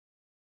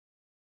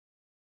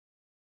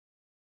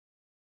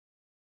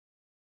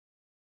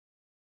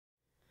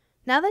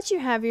Now that you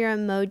have your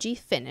emoji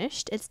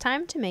finished, it's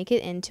time to make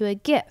it into a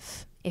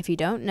GIF. If you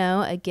don't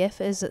know, a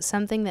GIF is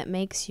something that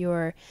makes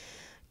your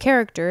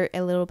character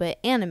a little bit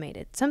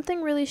animated,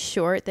 something really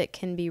short that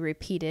can be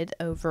repeated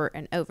over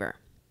and over.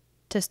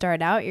 To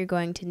start out, you're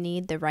going to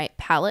need the right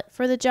palette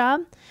for the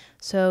job.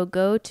 So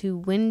go to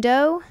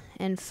Window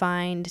and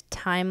find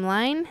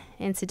Timeline.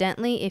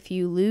 Incidentally, if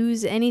you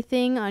lose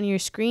anything on your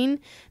screen,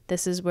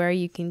 this is where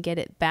you can get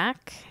it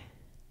back.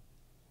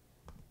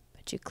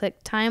 But you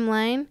click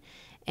Timeline,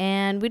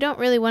 and we don't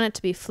really want it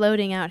to be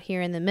floating out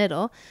here in the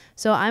middle.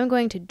 So I'm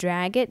going to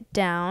drag it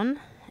down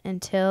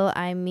until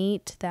I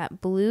meet that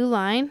blue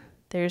line.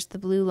 There's the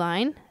blue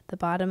line at the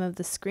bottom of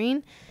the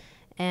screen.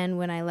 And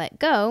when I let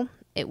go,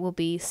 it will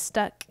be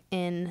stuck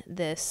in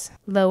this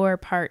lower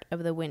part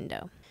of the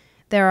window.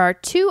 There are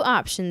two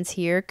options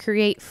here,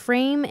 create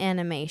frame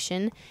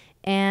animation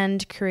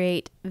and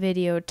create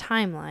video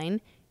timeline.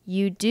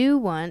 You do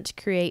want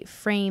create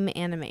frame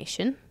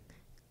animation.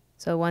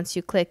 So once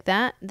you click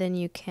that, then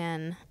you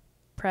can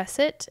press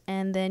it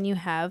and then you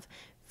have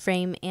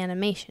frame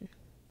animation.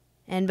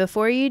 And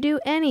before you do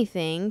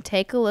anything,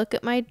 take a look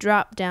at my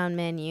drop-down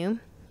menu.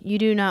 You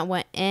do not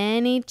want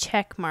any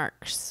check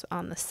marks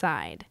on the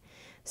side.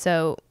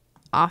 So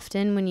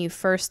often when you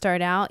first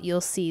start out,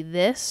 you'll see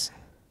this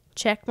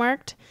check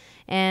marked,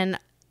 and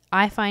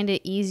I find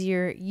it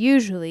easier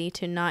usually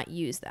to not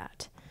use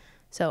that.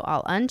 So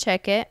I'll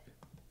uncheck it,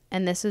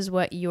 and this is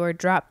what your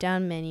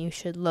drop-down menu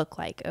should look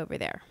like over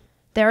there.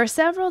 There are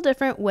several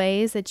different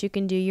ways that you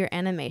can do your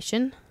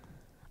animation.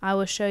 I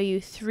will show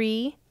you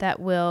 3 that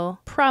will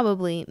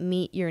probably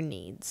meet your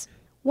needs.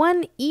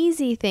 One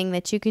easy thing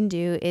that you can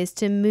do is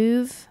to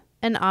move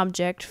an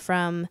object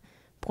from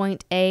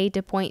point A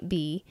to point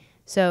B.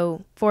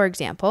 So, for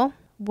example,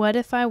 what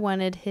if I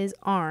wanted his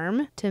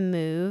arm to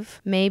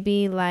move,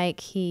 maybe like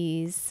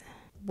he's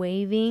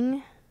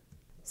waving?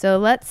 So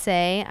let's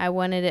say I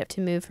wanted it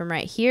to move from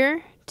right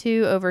here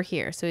to over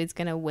here. So he's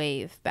going to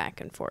wave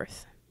back and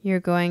forth. You're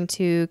going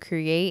to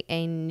create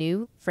a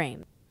new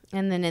frame.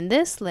 And then in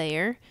this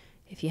layer,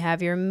 if you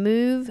have your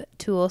move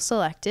tool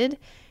selected,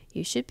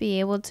 you should be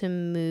able to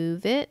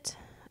move it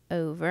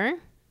over.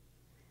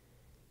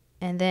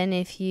 And then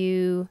if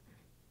you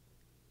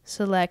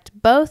select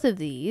both of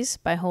these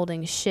by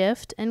holding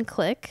Shift and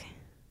click,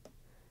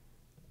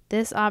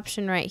 this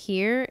option right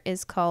here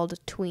is called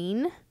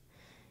Tween.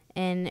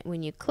 And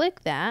when you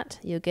click that,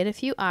 you'll get a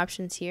few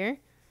options here.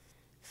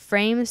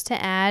 Frames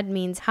to add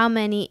means how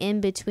many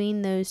in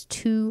between those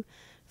 2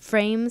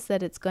 frames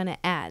that it's going to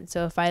add.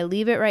 So if I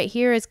leave it right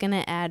here, it's going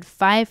to add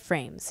 5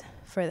 frames.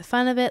 For the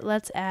fun of it,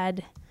 let's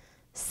add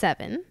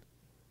 7.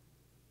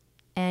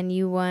 And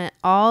you want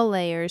all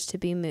layers to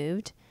be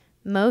moved.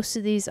 Most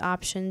of these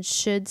options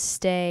should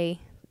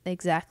stay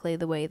exactly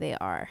the way they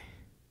are.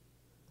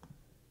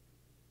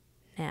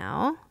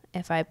 Now,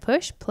 if I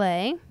push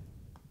play,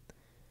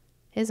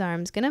 his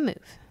arm's going to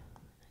move.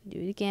 Do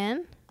it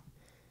again,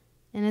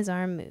 and his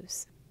arm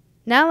moves.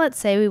 Now let's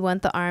say we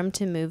want the arm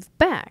to move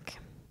back.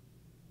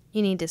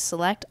 You need to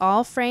select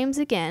all frames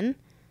again,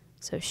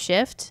 so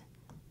Shift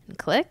and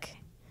click,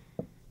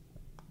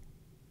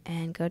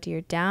 and go to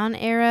your down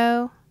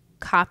arrow,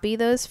 copy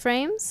those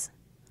frames,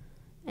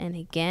 and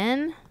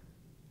again,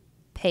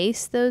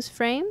 paste those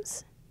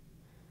frames.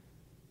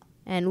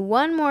 And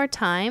one more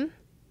time,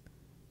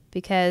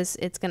 because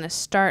it's going to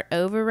start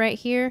over right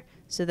here.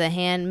 So the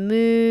hand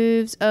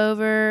moves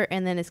over,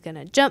 and then it's going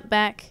to jump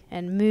back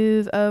and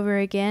move over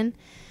again.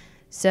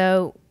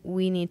 So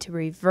we need to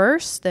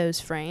reverse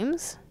those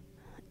frames.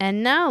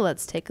 And now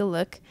let's take a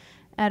look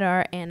at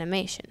our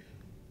animation.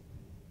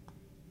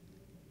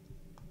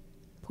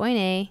 Point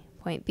A,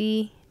 point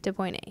B to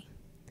point A.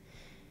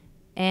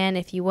 And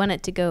if you want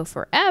it to go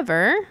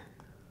forever,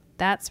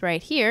 that's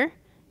right here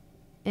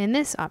in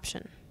this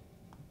option.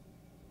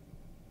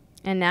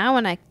 And now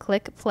when I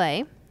click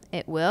play,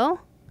 it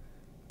will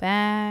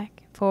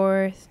back and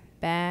forth,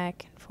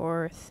 back and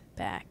forth,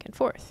 back and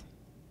forth.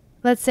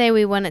 Let's say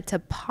we want it to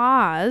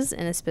pause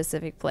in a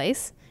specific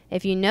place.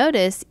 If you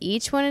notice,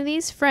 each one of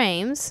these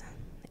frames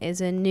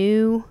is a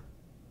new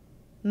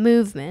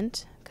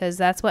movement, because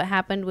that's what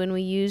happened when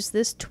we used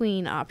this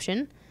tween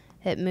option.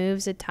 It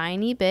moves a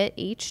tiny bit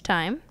each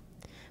time.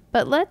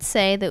 But let's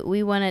say that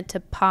we want it to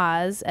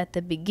pause at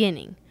the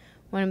beginning.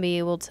 We want to be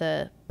able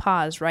to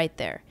pause right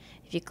there.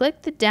 If you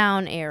click the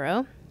down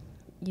arrow,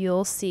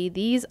 you'll see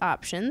these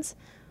options.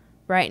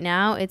 Right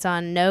now it's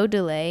on no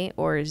delay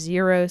or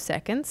 0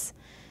 seconds.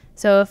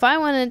 So if I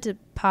wanted to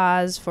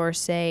pause for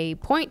say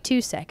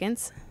 0.2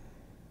 seconds,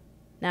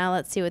 now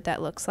let's see what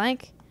that looks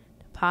like.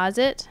 Pause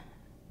it,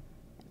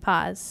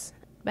 pause,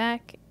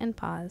 back and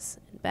pause,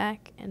 and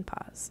back and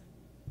pause.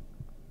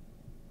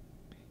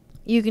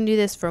 You can do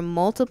this for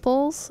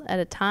multiples at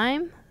a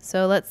time.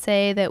 So let's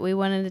say that we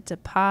wanted it to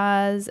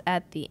pause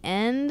at the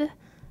end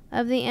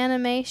of the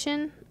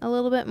animation a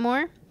little bit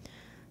more.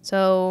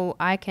 So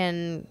I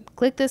can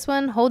click this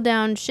one, hold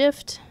down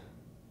Shift,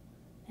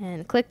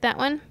 and click that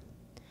one.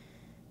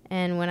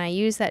 And when I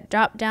use that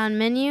drop down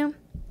menu,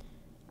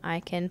 I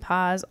can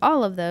pause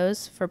all of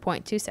those for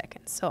 0.2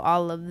 seconds. So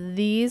all of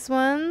these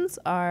ones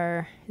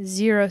are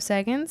 0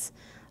 seconds.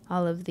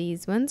 All of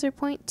these ones are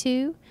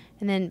 0.2,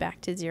 and then back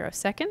to 0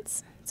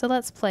 seconds. So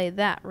let's play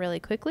that really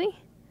quickly.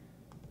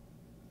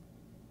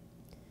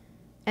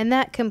 And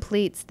that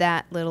completes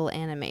that little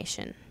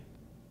animation.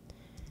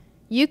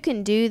 You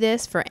can do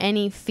this for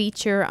any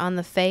feature on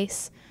the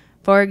face.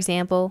 For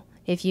example,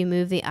 if you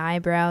move the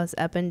eyebrows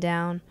up and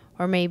down,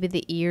 or maybe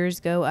the ears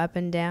go up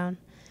and down,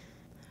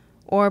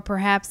 or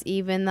perhaps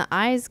even the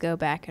eyes go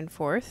back and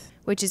forth,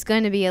 which is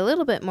going to be a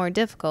little bit more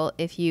difficult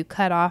if you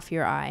cut off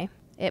your eye.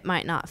 It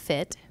might not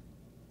fit.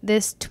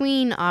 This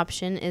tween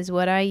option is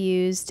what I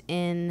used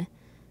in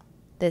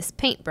this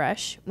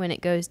paintbrush when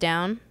it goes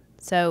down.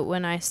 So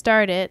when I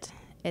start it,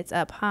 it's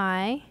up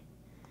high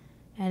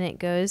and it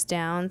goes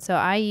down. So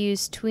I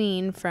use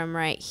tween from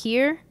right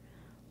here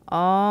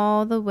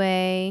all the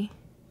way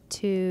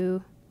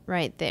to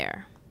right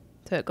there.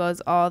 So it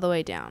goes all the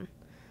way down.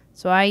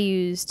 So I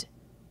used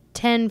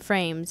 10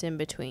 frames in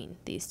between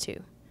these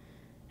two.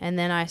 And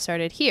then I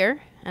started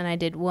here and I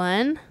did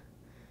 1,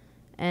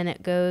 and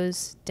it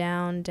goes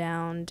down,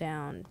 down,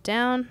 down,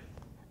 down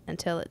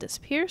until it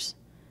disappears,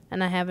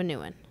 and I have a new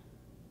one.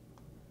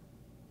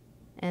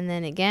 And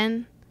then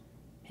again,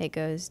 it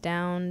goes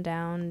down,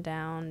 down,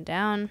 down,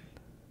 down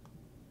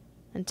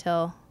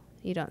until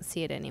you don't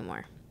see it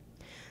anymore.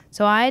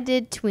 So I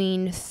did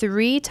tween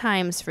 3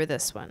 times for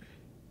this one.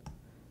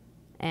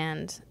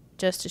 And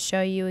just to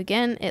show you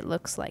again, it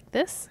looks like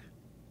this.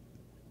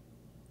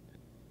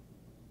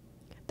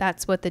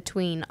 That's what the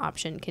tween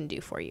option can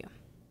do for you.